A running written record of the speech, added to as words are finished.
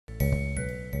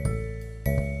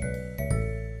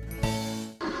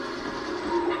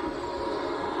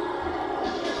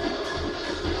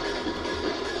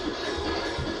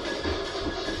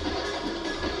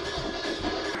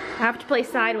have to play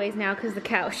sideways now because the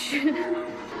couch.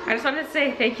 I just wanted to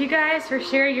say thank you guys for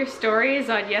sharing your stories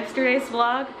on yesterday's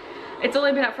vlog. It's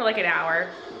only been up for like an hour,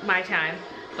 my time,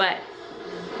 but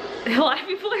a lot of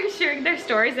people are sharing their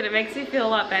stories and it makes me feel a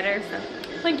lot better, so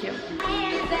thank you.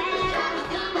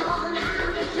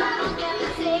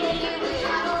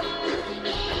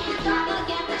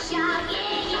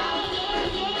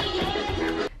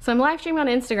 So I'm live streaming on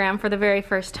Instagram for the very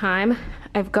first time.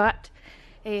 I've got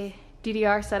a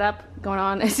DDR setup going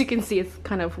on. As you can see, it's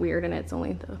kind of weird and it's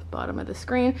only the bottom of the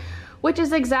screen, which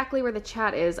is exactly where the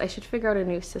chat is. I should figure out a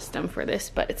new system for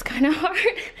this, but it's kind of hard.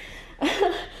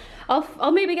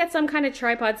 I'll maybe get some kind of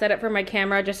tripod setup for my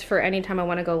camera just for any time I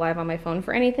want to go live on my phone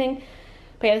for anything.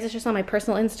 But yeah, this is just on my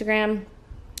personal Instagram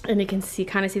and you can see,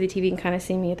 kind of see the TV and kind of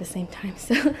see me at the same time.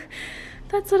 So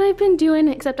that's what I've been doing,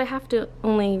 except I have to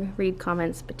only read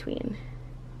comments between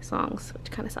songs, which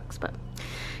kind of sucks, but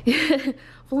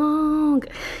vlog.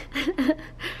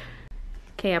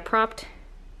 Okay, I propped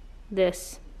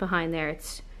this behind there.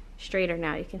 It's straighter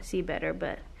now, you can see better,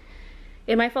 but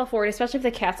it might fall forward, especially if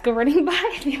the cats go running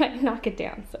by. They might knock it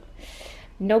down, so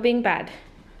no being bad.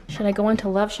 Should I go into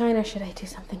Love Shine or should I do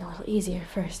something a little easier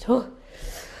first? Oh,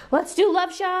 let's do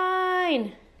Love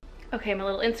Shine. Okay, my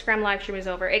little Instagram live stream is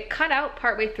over. It cut out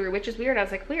partway through, which is weird. I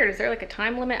was like, weird, is there like a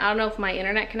time limit? I don't know if my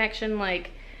internet connection, we're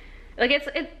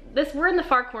in the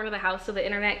far corner of the house, so the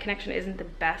internet connection isn't the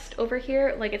best over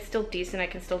here. Like, it's still decent, I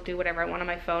can still do whatever I want on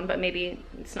my phone, but maybe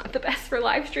it's not the best for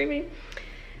live streaming.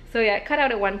 So yeah, it cut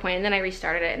out at one point and then I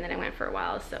restarted it and then I went for a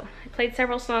while. So I played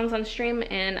several songs on stream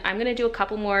and I'm gonna do a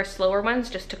couple more slower ones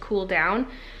just to cool down.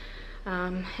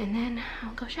 And then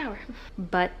I'll go shower.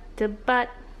 Butt to butt.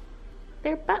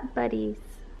 They're butt buddies.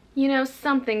 You know,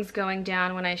 something's going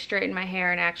down when I straighten my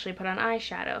hair and actually put on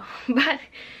eyeshadow, but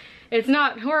it's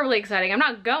not horribly exciting. I'm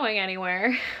not going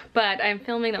anywhere, but I'm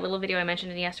filming that little video I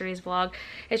mentioned in yesterday's vlog.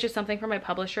 It's just something for my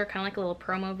publisher, kind of like a little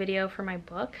promo video for my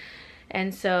book.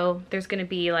 And so there's gonna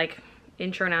be like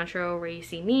intro and outro where you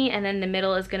see me, and then the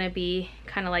middle is gonna be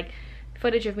kind of like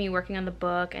footage of me working on the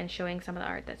book and showing some of the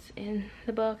art that's in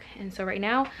the book. And so right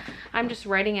now I'm just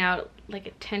writing out like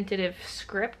a tentative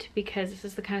script because this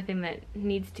is the kind of thing that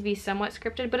needs to be somewhat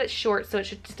scripted, but it's short so it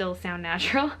should still sound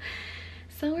natural.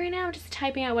 So right now I'm just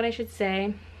typing out what I should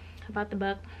say about the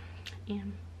book,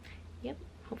 and yep,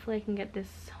 hopefully I can get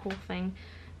this whole thing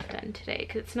done today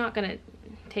because it's not gonna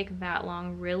take that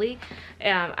long really.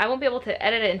 I won't be able to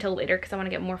edit it until later because I want to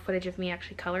get more footage of me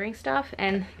actually coloring stuff,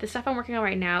 and the stuff I'm working on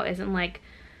right now isn't like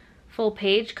full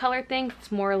page color things.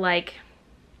 It's more like,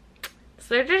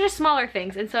 so they're just smaller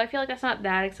things, and so I feel like that's not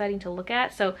that exciting to look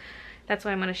at, so that's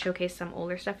why I'm going to showcase some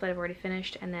older stuff that I've already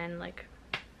finished and then like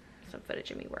some footage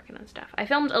of me working on stuff. I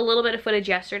filmed a little bit of footage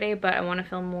yesterday, but I want to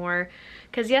film more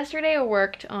because yesterday I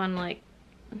worked on like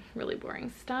really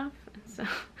boring stuff. So,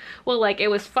 well, like it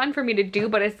was fun for me to do,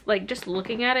 but it's like just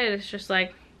looking at it, it's just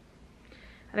like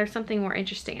there's something more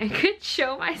interesting I could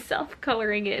show myself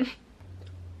coloring in.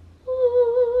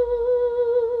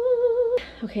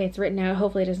 Okay, it's written out.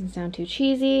 Hopefully it doesn't sound too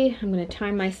cheesy. I'm gonna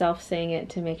time myself saying it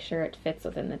to make sure it fits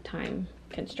within the time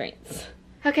constraints.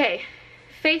 Okay,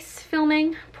 face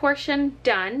filming portion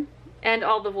done, and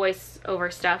all the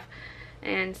voiceover stuff.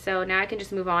 And so now I can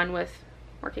just move on with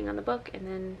working on the book, and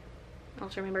then I'll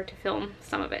just remember to film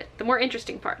some of it, the more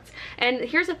interesting parts. And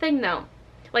here's the thing though,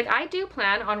 like I do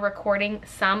plan on recording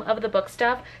some of the book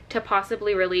stuff to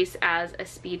possibly release as a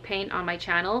speed paint on my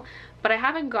channel, but I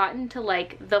haven't gotten to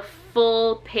like the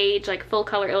full page, like full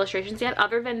color illustrations yet,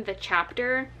 other than the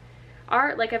chapter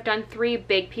art. Like I've done 3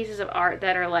 big pieces of art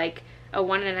that are like a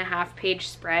 1.5 page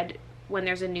spread when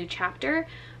there's a new chapter,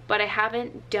 but I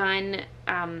haven't done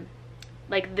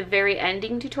like the very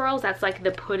ending tutorials. That's like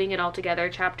the putting it all together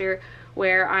chapter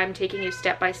where I'm taking you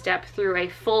step by step through a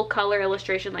full color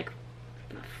illustration, like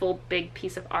full big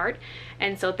piece of art.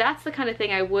 And so that's the kind of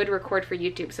thing I would record for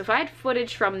YouTube. So if I had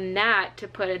footage from that to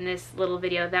put in this little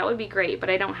video, that would be great, but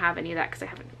I don't have any of that because I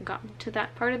haven't gotten to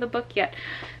that part of the book yet.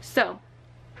 So,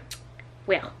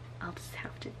 well, I'll just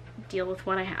have to deal with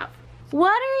what I have.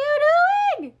 What are you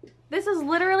doing? This is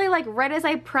literally like right as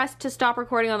I pressed to stop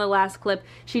recording on the last clip,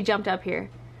 she jumped up here.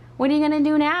 What are you gonna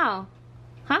do now?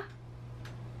 Huh?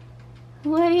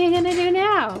 What are you gonna do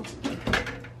now?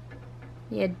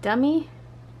 You dummy.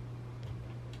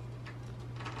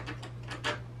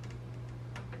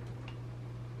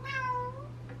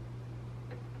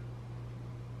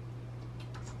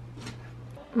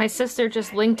 My sister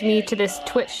just linked me to this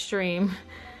Twitch stream.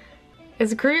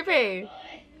 It's creepy.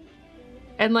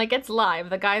 And like it's live,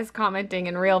 the guy's commenting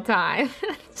in real time.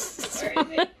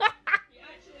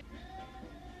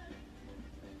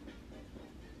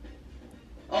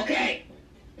 Okay,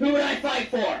 Who would I fight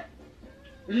for?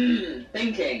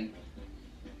 Thinking.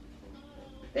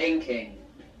 Thinking.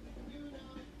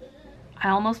 I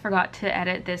almost forgot to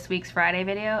edit this week's Friday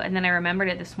video, and then I remembered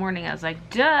it this morning. I was like,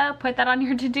 duh, put that on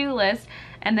your to-do list.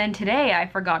 And then today I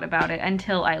forgot about it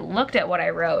until I looked at what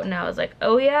I wrote, and I was like,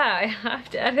 oh yeah, I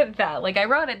have to edit that. Like, I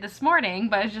wrote it this morning,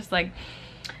 but it's just like,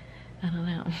 I don't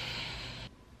know.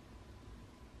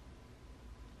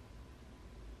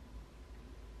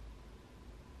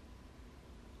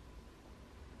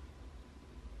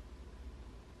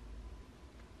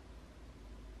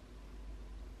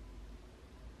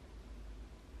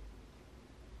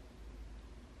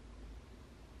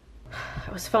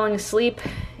 I was falling asleep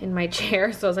in my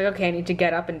chair, so I was like, okay, I need to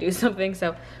get up and do something.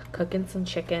 So cooking some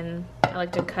chicken. I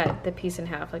like to cut the piece in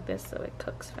half like this so it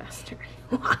cooks faster.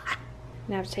 Now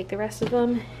I have to take the rest of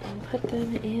them and put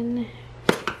them in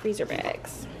freezer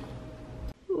bags.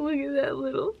 Look at that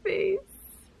little face.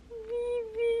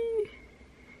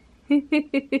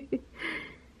 Baby.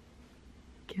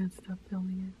 Can't stop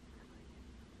filming it.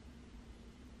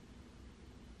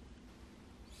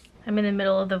 I'm in the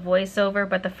middle of the voiceover,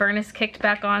 but the furnace kicked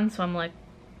back on, so I'm like,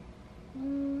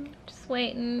 just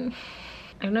waiting.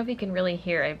 I don't know if you can really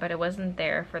hear it, but it wasn't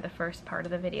there for the first part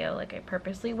of the video. Like, I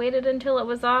purposely waited until it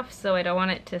was off, so I don't want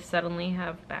it to suddenly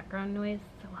have background noise,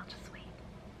 so I'll just wait.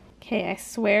 Okay, I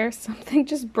swear something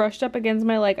just brushed up against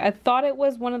my leg. I thought it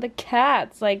was one of the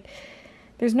cats. Like,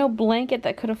 there's no blanket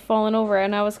that could have fallen over,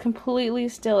 and I was completely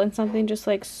still, and something just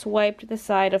like swiped the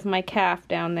side of my calf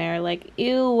down there. Like,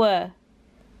 ew.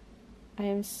 I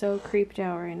am so creeped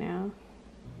out right now.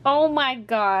 Oh my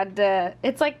god,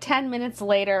 it's like 10 minutes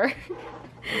later.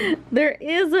 There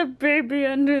is a baby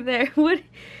under there. What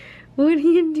are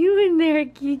you doing there,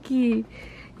 Kiki?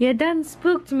 You done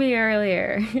spooked me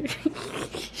earlier.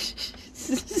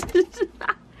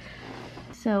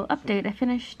 So, update, I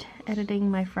finished editing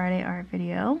my Friday art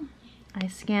video. I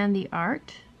scanned the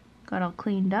art, got all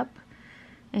cleaned up,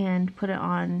 and put it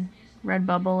on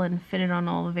Redbubble and fit it on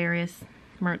all the various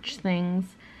merch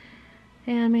things,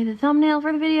 and made the thumbnail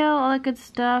for the video, all that good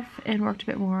stuff, and worked a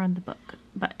bit more on the book.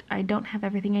 But I don't have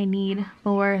everything I need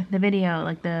for the video,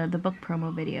 like the book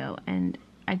promo video, and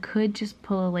I could just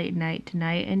pull a late night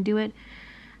tonight and do it,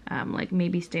 like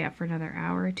maybe stay up for another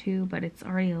hour or two, but it's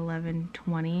already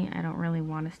 11:20. I don't really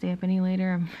want to stay up any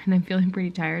later, and I'm feeling pretty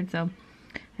tired, so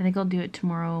I think I'll do it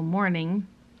tomorrow morning.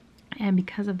 And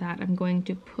because of that, I'm going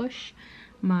to push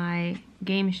my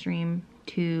game stream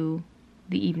to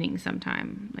the evening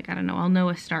sometime. Like, I don't know, I'll know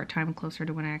a start time closer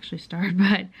to when I actually start,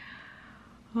 but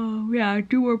yeah,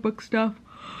 do more book stuff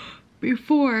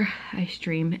before I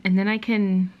stream, and then I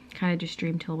can kind of just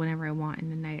stream till whenever I want in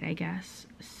the night, I guess.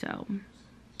 So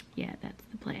yeah, that's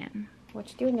the plan.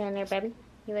 What you doing down there, baby?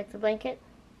 You like the blanket?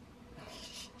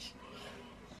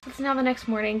 It's now the next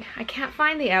morning. I can't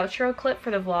find the outro clip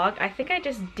for the vlog. I think I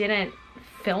just didn't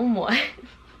film one.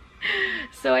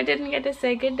 So I didn't get to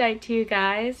say goodnight to you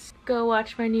guys. Go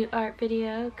watch my new art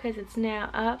video because it's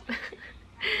now up.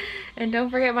 And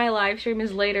don't forget my live stream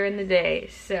is later in the day.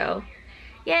 So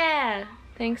yeah,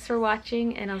 thanks for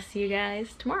watching, and I'll see you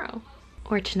guys tomorrow.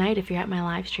 Or tonight if you're at my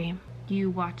live stream. You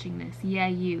watching this, yeah,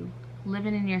 you.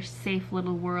 Living in your safe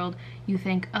little world. You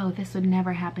think, oh, this would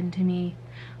never happen to me.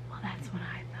 Well, that's what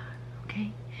I thought,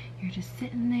 okay? You're just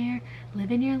sitting there,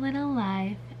 living your little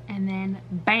life, and then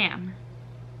bam!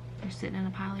 You're sitting in a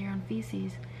pile of your own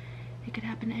feces. It could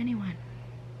happen to anyone,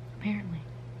 apparently.